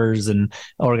some drivers and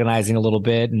organizing a little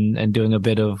bit and doing a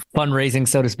bit of fundraising,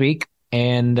 so to speak.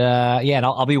 And and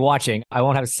I'll be watching. I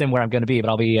won't have a sim where I'm going to be, but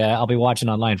I'll be watching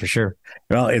online for sure.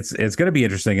 Well, it's going to be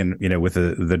interesting, and with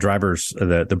the drivers,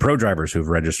 the pro drivers who've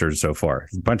registered so far,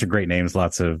 a bunch of great names,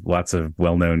 lots of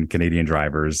well-known Canadian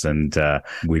drivers, and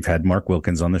we've had Mark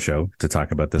Wilkins on the show to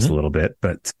talk about this a little bit.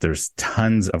 But there's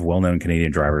tons of well-known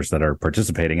Canadian drivers that are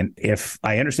participating, and if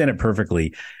I understand it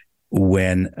perfectly,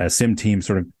 when a sim team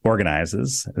sort of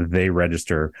organizes, they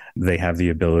register, they have the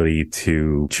ability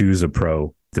to choose a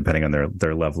pro depending on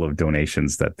their level of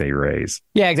donations that they raise.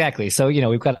 Yeah, exactly. So,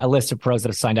 we've got a list of pros that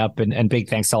have signed up, and big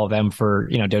thanks to all of them for,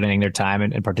 donating their time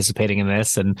and participating in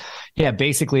this. And yeah,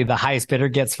 basically the highest bidder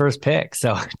gets first pick.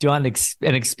 So do you want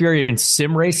an experienced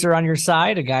sim racer on your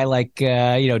side, a guy like,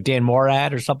 Dan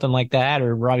Morad or something like that,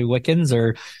 or Robbie Wickens,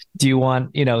 or do you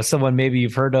want, someone maybe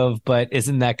you've heard of, but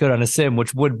isn't that good on a sim,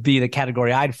 which would be the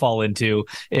category I'd fall into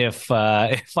if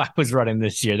I was running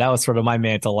this year. That was sort of my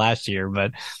mantle last year,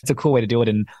 but it's a cool way to do it.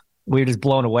 And we were just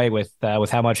blown away with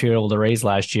how much we were able to raise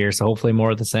last year. So hopefully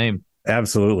more of the same.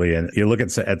 Absolutely. And you look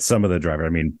at some of the drivers. I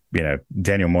mean,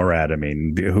 Daniel Morad, I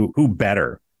mean, who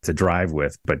better to drive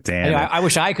with, but Dan. I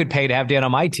wish I could pay to have Dan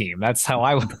on my team. That's how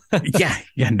I would.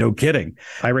 Yeah, no kidding.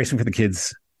 iRacing for the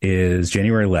Kids is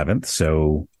January 11th.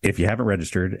 So if you haven't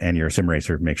registered and you're a sim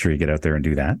racer, make sure you get out there and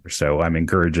do that. So I'm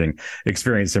encouraging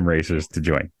experienced sim racers to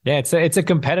join. Yeah, it's a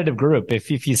competitive group. If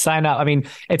you sign up, I mean,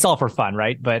 it's all for fun,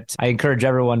 right? But I encourage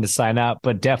everyone to sign up,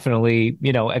 but definitely,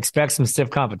 expect some stiff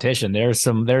competition. There's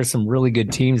some really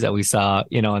good teams that we saw,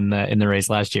 in the race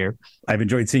last year. I've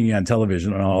enjoyed seeing you on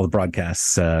television on all the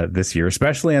broadcasts this year,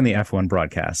 especially on the F1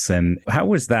 broadcasts. And how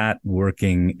was that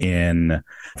working in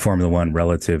Formula One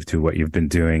relative to what you've been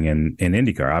doing in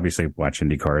IndyCar? Obviously, watch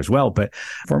IndyCar as well, but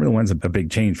Formula One's a big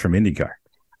change from IndyCar.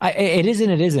 It isn't.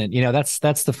 It isn't.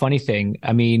 That's the funny thing.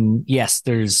 I mean, yes,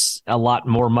 there's a lot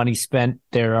more money spent.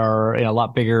 There are a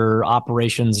lot bigger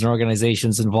operations and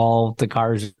organizations involved. The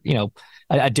cars,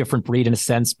 a different breed in a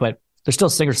sense, but they're still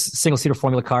single-seater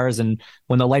Formula cars. And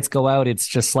when the lights go out, it's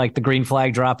just like the green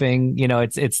flag dropping.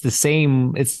 It's the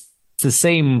same. It's the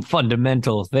same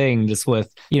fundamental thing, just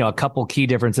with a couple key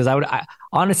differences.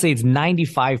 Honestly, it's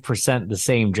 95% the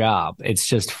same job. It's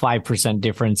just 5%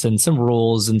 difference in some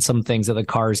rules and some things that the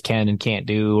cars can and can't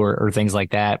do, or things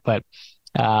like that. But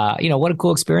what a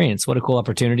cool experience! What a cool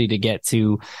opportunity to get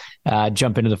to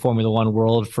jump into the Formula One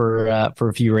world for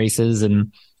a few races.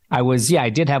 And I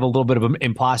did have a little bit of an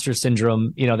imposter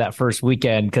syndrome, that first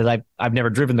weekend, because I've never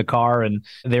driven the car, and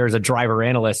there's a driver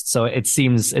analyst. So it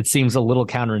seems a little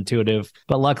counterintuitive,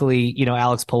 but luckily,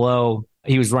 Alex Palou,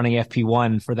 he was running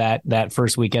FP1 for that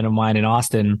first weekend of mine in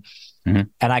Austin. And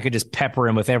I could just pepper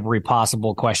him with every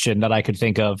possible question that I could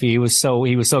think of. He was so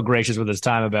gracious with his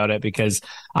time about it, because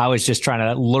I was just trying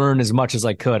to learn as much as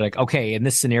I could. Like, okay, in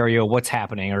this scenario, what's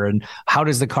happening? Or how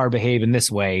does the car behave in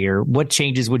this way? Or what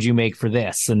changes would you make for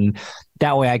this? And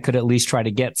that way I could at least try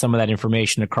to get some of that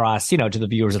information across, to the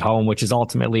viewers at home, which is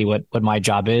ultimately what my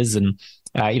job is. And,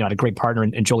 I had a great partner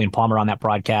in Julian Palmer on that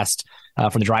broadcast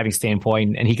from the driving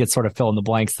standpoint, and he could sort of fill in the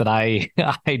blanks that I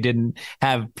didn't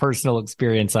have personal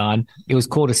experience on. It was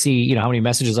cool to see, how many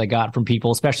messages I got from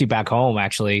people, especially back home,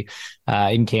 actually,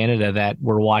 in Canada, that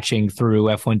were watching through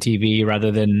F1 TV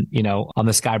rather than, on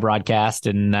the Sky broadcast.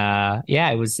 And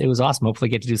it was awesome. Hopefully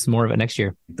get to do some more of it next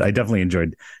year. I definitely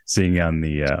enjoyed seeing you on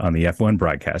the F1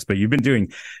 broadcast, but you've been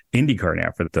doing IndyCar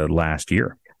now for the last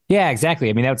year. Yeah, exactly.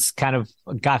 I mean, that's kind of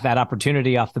got that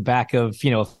opportunity off the back of,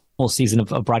 a full season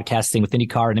of broadcasting with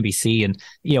IndyCar and NBC. And,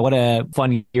 what a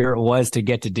fun year it was to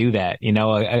get to do that.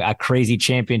 A crazy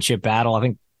championship battle. I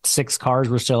think 6 cars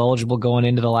were still eligible going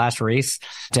into the last race.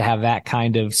 To have that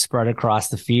kind of spread across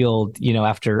the field,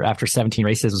 after 17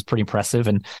 races was pretty impressive.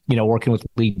 And, working with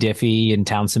Lee Diffie and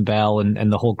Townsend Bell and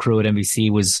the whole crew at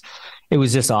NBC was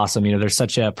just awesome. They're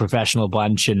such a professional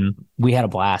bunch, and we had a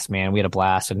blast, man. We had a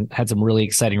blast and had some really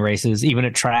exciting races, even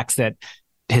at tracks that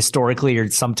historically are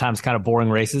sometimes kind of boring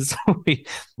races.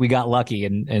 we got lucky,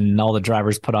 and all the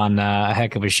drivers put on a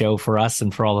heck of a show for us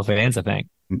and for all the fans, I think.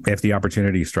 If the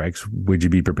opportunity strikes, would you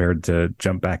be prepared to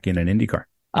jump back in an IndyCar?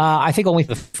 I think only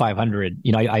the 500.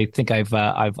 I think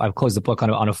I've closed the book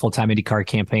on a full-time IndyCar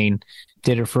campaign.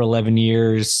 Did it for 11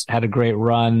 years, had a great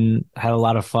run, had a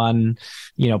lot of fun,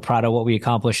 proud of what we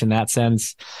accomplished in that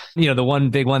sense. The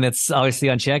one big one that's obviously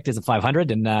unchecked is a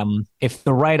 500. And if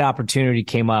the right opportunity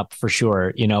came up, for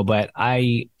sure, but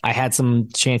I had some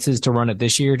chances to run it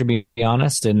this year, to be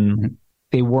honest. And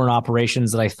they weren't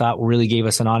operations that I thought really gave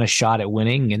us an honest shot at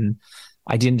winning. And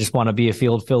I didn't just want to be a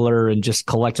field filler and just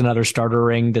collect another starter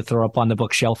ring to throw up on the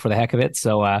bookshelf for the heck of it.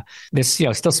 So there's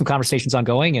still some conversations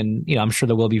ongoing, and I'm sure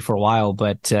there will be for a while.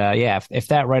 But if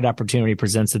that right opportunity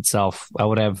presents itself, I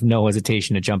would have no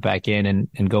hesitation to jump back in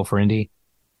and go for Indy.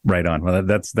 Right on. Well,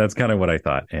 that's kind of what I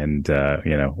thought, and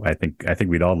I think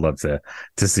we'd all love to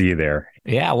see you there.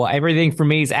 Yeah. Well, everything for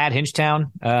me is at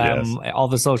Hingetown. Yes. All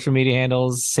the social media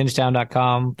handles,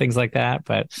 hingetown.com, things like that.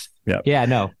 But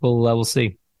we'll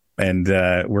see. And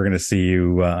we're going to see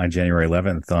you on January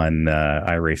 11th on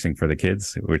iRacing for the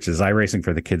Kids, which is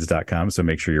iRacingforthekids.com. So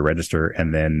make sure you register.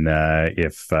 And then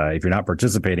if you're not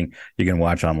participating, you can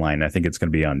watch online. I think it's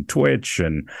going to be on Twitch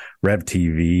and Rev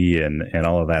TV and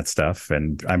all of that stuff.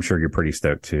 And I'm sure you're pretty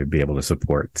stoked to be able to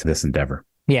support this endeavor.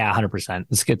 Yeah, 100%.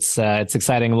 It's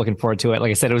exciting. I'm looking forward to it.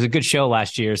 Like I said, it was a good show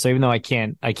last year. So even though I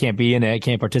can't be in it, I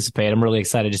can't participate, I'm really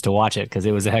excited just to watch it because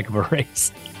it was a heck of a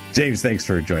race. James, thanks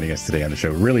for joining us today on the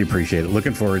show. Really appreciate it.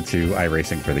 Looking forward to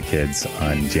iRacing for the Kids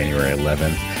on January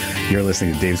 11th. You're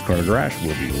listening to Dave's Corner Garage.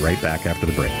 We'll be right back after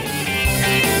the break.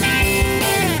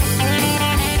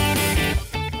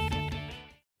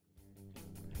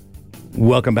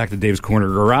 Welcome back to Dave's Corner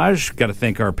Garage. Got to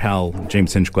thank our pal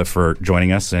James Hinchcliffe for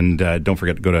joining us. And don't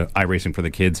forget to go to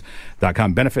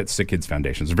iRacingforthekids.com. Benefits to Kids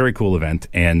Foundation. It's a very cool event.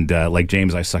 And like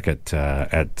James, I suck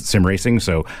at sim racing,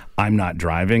 so I'm not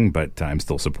driving, but I'm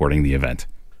still supporting the event.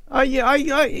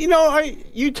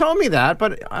 You told me that,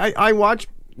 but I watch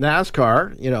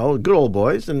NASCAR, good old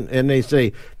boys, and they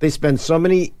say they spend so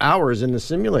many hours in the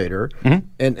simulator,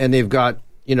 and they've got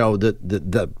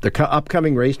the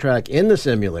upcoming racetrack in the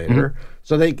simulator.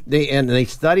 So they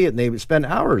study it and they spend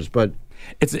hours, but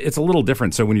it's a little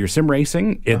different. So when you're sim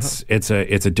racing, it's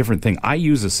a different thing. I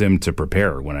use a sim to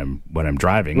prepare when I'm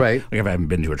driving. Right. Like if I haven't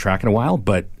been to a track in a while,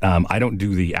 but I don't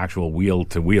do the actual wheel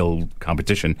to wheel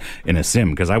competition in a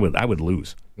sim because I would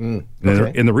lose. Okay.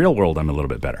 In the real world, I'm a little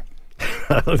bit better.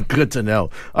 Good to know.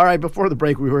 All right, before the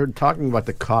break, we were talking about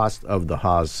the cost of the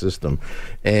Haas system.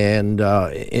 And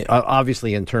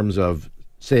obviously, in terms of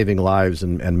saving lives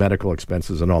and medical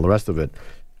expenses and all the rest of it,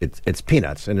 it's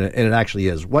peanuts. And it actually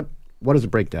is. What does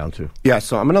it break down to? Yeah,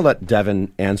 so I'm going to let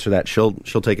Devin answer that. She'll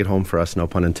take it home for us, no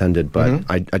pun intended. But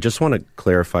I just want to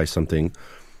clarify something.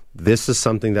 This is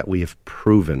something that we have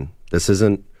proven. This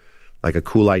isn't like a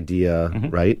cool idea,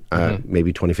 right?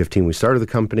 Maybe 2015 we started the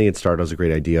company. It started as a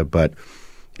great idea, but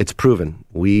it's proven.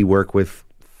 We work with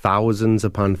thousands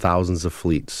upon thousands of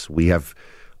fleets. We have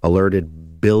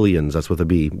alerted billions, that's with a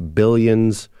B,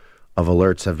 billions of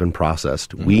alerts have been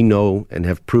processed. We know and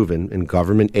have proven, and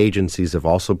government agencies have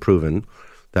also proven,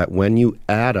 that when you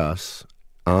add us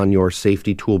on your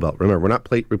safety tool belt, remember, we're not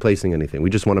replacing anything.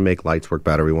 We just want to make lights work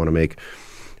better. We want to make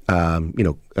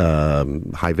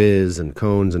high vis and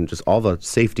cones and just all the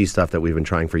safety stuff that we've been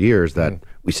trying for years that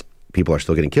people are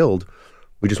still getting killed.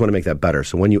 We just want to make that better.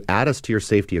 So when you add us to your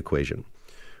safety equation,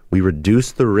 we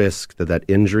reduce the risk that that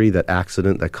injury, that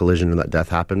accident, that collision, or that death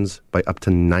happens by up to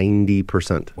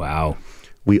 90%. Wow.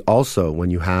 We also, when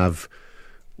you have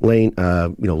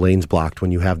lanes blocked,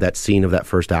 when you have that scene of that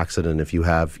first accident, if you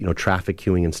have traffic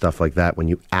queuing and stuff like that, when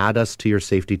you add us to your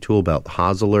safety tool belt,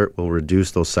 Haas Alert will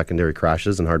reduce those secondary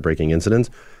crashes and heartbreaking incidents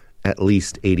at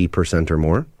least 80% or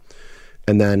more.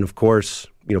 And then, of course,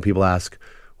 people ask,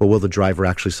 well, will the driver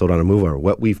actually slow down and move over?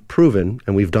 What we've proven,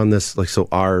 and we've done this,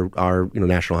 our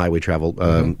National Highway Travel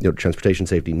Transportation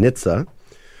Safety, NHTSA,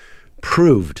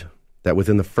 proved that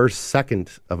within the first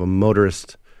second of a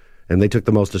motorist, and they took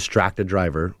the most distracted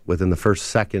driver, within the first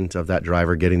second of that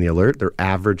driver getting the alert, their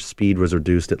average speed was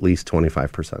reduced at least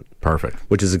 25%. Perfect.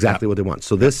 Which is exactly what they want.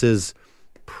 So this is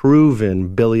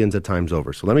proven billions of times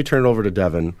over. So let me turn it over to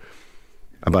Devin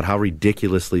about how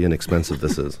ridiculously inexpensive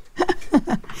this is.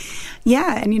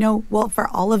 Yeah, and well, for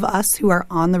all of us who are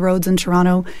on the roads in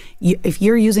Toronto, if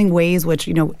you're using Waze, which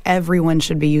everyone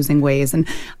should be using Waze, and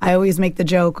I always make the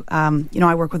joke,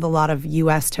 I work with a lot of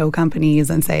U.S. tow companies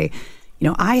and say,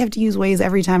 I have to use Waze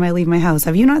every time I leave my house.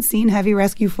 Have you not seen Heavy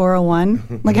Rescue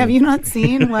 401? Have you not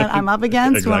seen what I'm up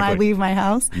against Exactly. when I leave my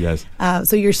house? Yes.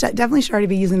 So you're definitely starting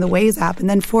to be using the Waze app, and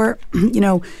then for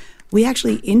we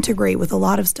actually integrate with a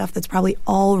lot of stuff that's probably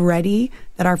already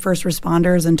that our first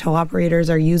responders and tow operators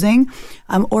are using,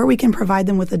 or we can provide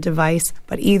them with a device.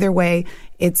 But either way,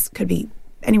 could be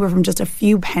anywhere from just a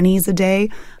few pennies a day,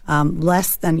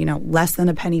 less than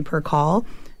a penny per call,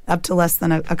 up to less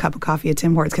than a cup of coffee at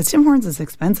Tim Hortons, because Tim Hortons is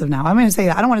expensive now. I'm going to say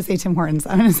that. I don't want to say Tim Hortons.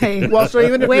 I'm going to say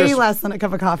way less than a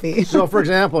cup of coffee. So, for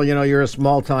example, you're a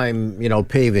small-time,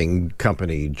 paving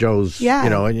company, Joe's,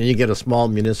 and you get a small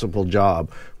municipal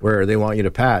job where they want you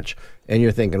to patch, and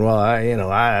you're thinking, well,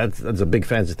 that's a big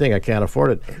fancy thing. I can't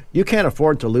afford it. You can't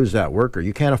afford to lose that worker.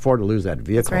 You can't afford to lose that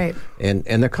vehicle. That's right.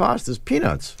 And the cost is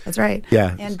peanuts. That's right.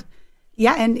 Yeah. And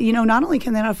not only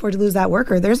can they not afford to lose that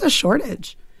worker, there's a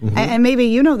shortage. Mm-hmm. And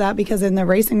maybe that because in the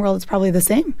racing world, it's probably the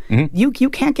same. Mm-hmm. You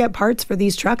can't get parts for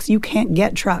these trucks. You can't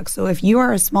get trucks. So if you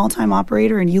are a small-time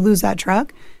operator and you lose that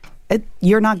truck,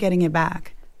 you're not getting it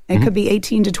back. It could be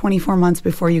 18 to 24 months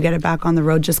before you get it back on the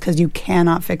road just because you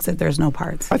cannot fix it. There's no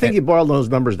parts. I think you boil those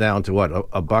numbers down to what?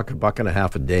 A buck and a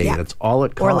half a day. Yeah. That's all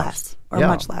it costs. Or less. Or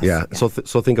much less. Yeah. So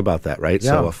think about that, right?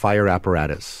 Yeah. So a fire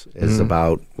apparatus is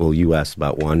about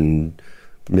 $1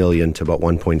 million to about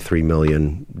 $1.3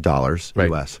 million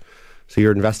right. US. So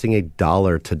you're investing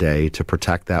 $1 today to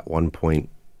protect that $1.1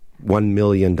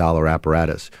 million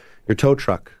apparatus. Your tow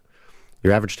truck,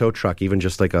 your average tow truck, even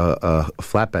just like a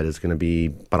flatbed, is going to be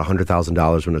about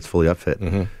 $100,000 when it's fully upfit.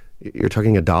 Mm-hmm. You're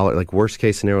talking $1, like worst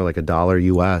case scenario, like $1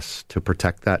 US to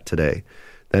protect that today.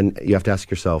 Then you have to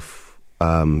ask yourself,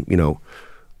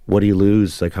 what do you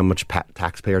lose? Like how much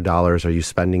taxpayer dollars are you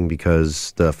spending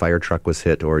because the fire truck was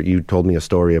hit? Or you told me a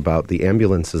story about the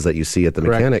ambulances that you see at the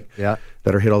Correct. mechanic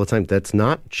that are hit all the time. That's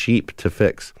not cheap to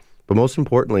fix. But most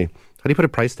importantly, how do you put a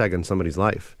price tag on somebody's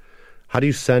life? How do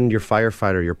you send your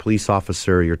firefighter, your police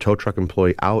officer, your tow truck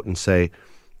employee out and say,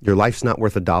 your life's not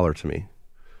worth $1 to me?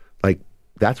 Like,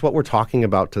 that's what we're talking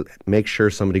about to make sure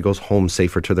somebody goes home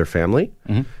safer to their family.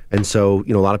 Mm-hmm. And so,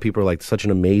 a lot of people are like, such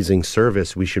an amazing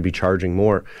service, we should be charging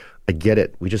more. I get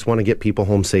it. We just want to get people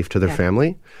home safe to their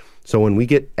family. So when we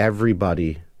get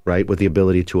everybody, right, with the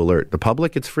ability to alert, the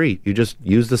public, it's free. You just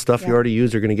use the stuff you already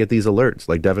use. You're going to get these alerts,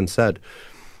 like Devin said.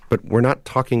 But we're not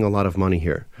talking a lot of money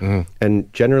here. Mm-hmm.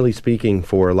 And generally speaking,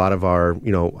 for a lot of our,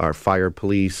 our fire,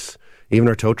 police, even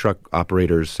our tow truck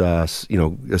operators,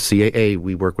 CAA,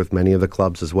 we work with many of the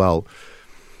clubs as well.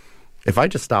 If I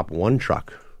just stop one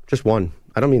truck, just one,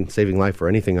 I don't mean saving life or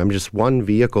anything, I'm just one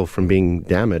vehicle from being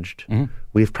damaged,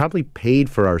 we've probably paid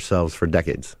for ourselves for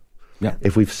decades. Yeah.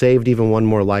 If we've saved even one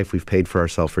more life, we've paid for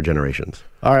ourselves for generations.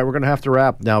 All right, we're going to have to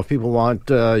wrap. Now, if people want,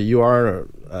 you are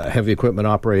a heavy equipment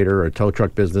operator or a tow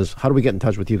truck business, how do we get in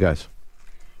touch with you guys?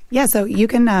 Yeah, so you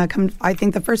can come. I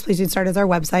think the first place you'd start is our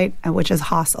website, which is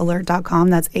haasalert.com.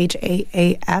 That's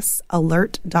HAAS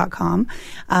alert.com.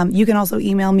 You can also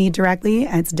email me directly.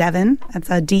 It's Devin. That's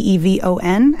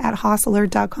DEVON at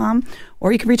haasalert.com.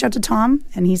 Or you can reach out to Tom,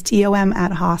 and he's TOM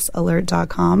at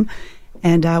haasalert.com.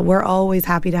 And we're always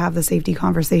happy to have the safety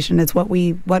conversation. It's what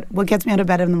gets me out of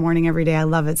bed in the morning every day. I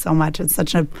love it so much. It's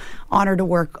such an honor to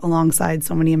work alongside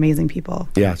so many amazing people.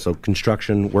 Yeah, so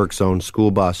construction, work zone,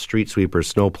 school bus, street sweepers,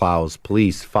 snow plows,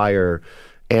 police, fire,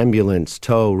 ambulance,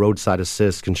 tow, roadside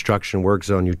assist, construction, work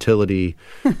zone, utility.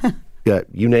 Yeah,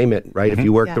 you name it, right? Mm-hmm. If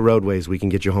you work the roadways, we can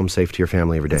get you home safe to your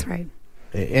family every day. That's right.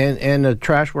 And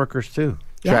trash workers, too.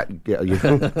 Yeah.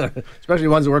 Especially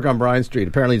ones that work on Bryan Street.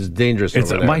 Apparently, it's dangerous.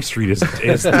 It's over there. my street is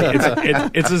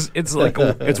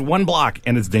it's one block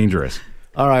and it's dangerous.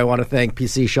 All right, I want to thank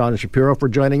PC Sean Shapiro for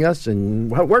joining us. And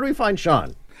where do we find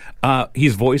Sean?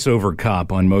 He's voiceover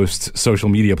cop on most social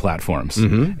media platforms,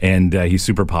 and he's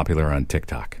super popular on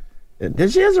TikTok. He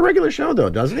has a regular show though,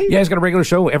 doesn't he? Yeah, he's got a regular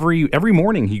show every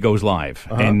morning. He goes live,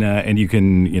 and you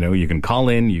can call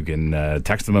in, you can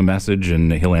text him a message,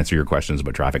 and he'll answer your questions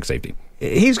about traffic safety.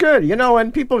 He's good,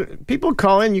 and people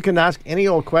call in. You can ask any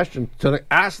old question.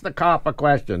 Ask the cop a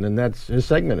question, and that's his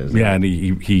segment, isn't it? Yeah, and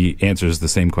he answers the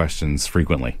same questions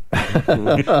frequently.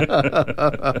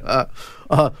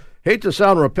 Hate to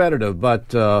sound repetitive,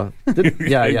 but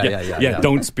yeah.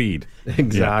 Don't speed.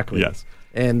 Exactly. Yeah, yes.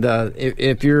 And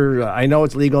if you're, I know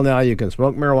it's legal now. You can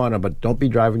smoke marijuana, but don't be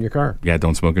driving your car. Yeah,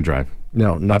 don't smoke and drive.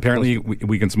 No, not apparently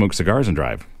we can smoke cigars and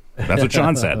drive. That's what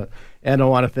Sean said. And I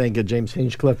want to thank James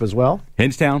Hinchcliffe as well.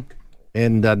 Hingetown.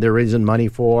 And they're raising money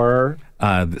for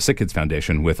the Sick Kids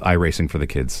Foundation with iRacing for the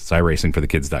Kids. It's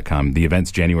iRacingforthekids.com. The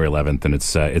event's January 11th, and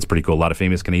it's pretty cool. A lot of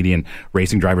famous Canadian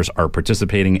racing drivers are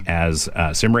participating as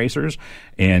sim racers,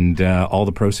 and all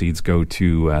the proceeds go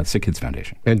to Sick Kids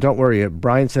Foundation. And don't worry,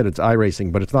 Brian said it's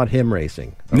iRacing, but it's not him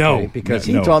racing. Okay? No, because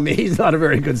he told me he's not a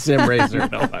very good sim racer.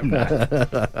 No, I'm not.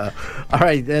 All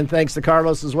right, and thanks to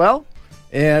Carlos as well.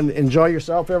 And enjoy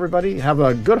yourself, everybody. Have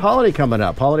a good holiday coming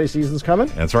up. Holiday season's coming.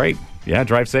 That's right. Yeah,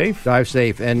 drive safe. Drive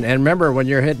safe. And remember, when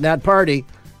you're hitting that party,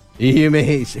 you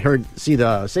may see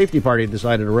the safety party at the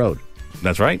side of the road.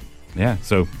 That's right. Yeah,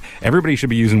 so everybody should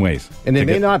be using Waze. And they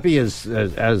may not be as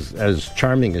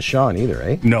charming as Sean either,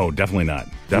 eh? No, definitely not.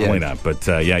 Definitely not. But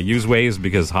use Waze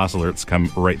because Haas alerts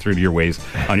come right through to your Waze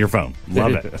on your phone.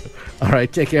 Love it. All right,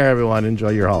 take care, everyone. Enjoy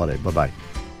your holiday. Bye-bye.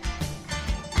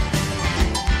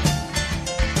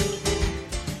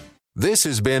 This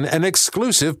has been an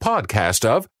exclusive podcast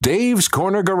of Dave's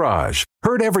Corner Garage.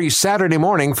 Heard every Saturday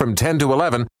morning from 10 to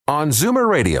 11 on Zoomer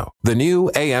Radio, the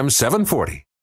new AM 740.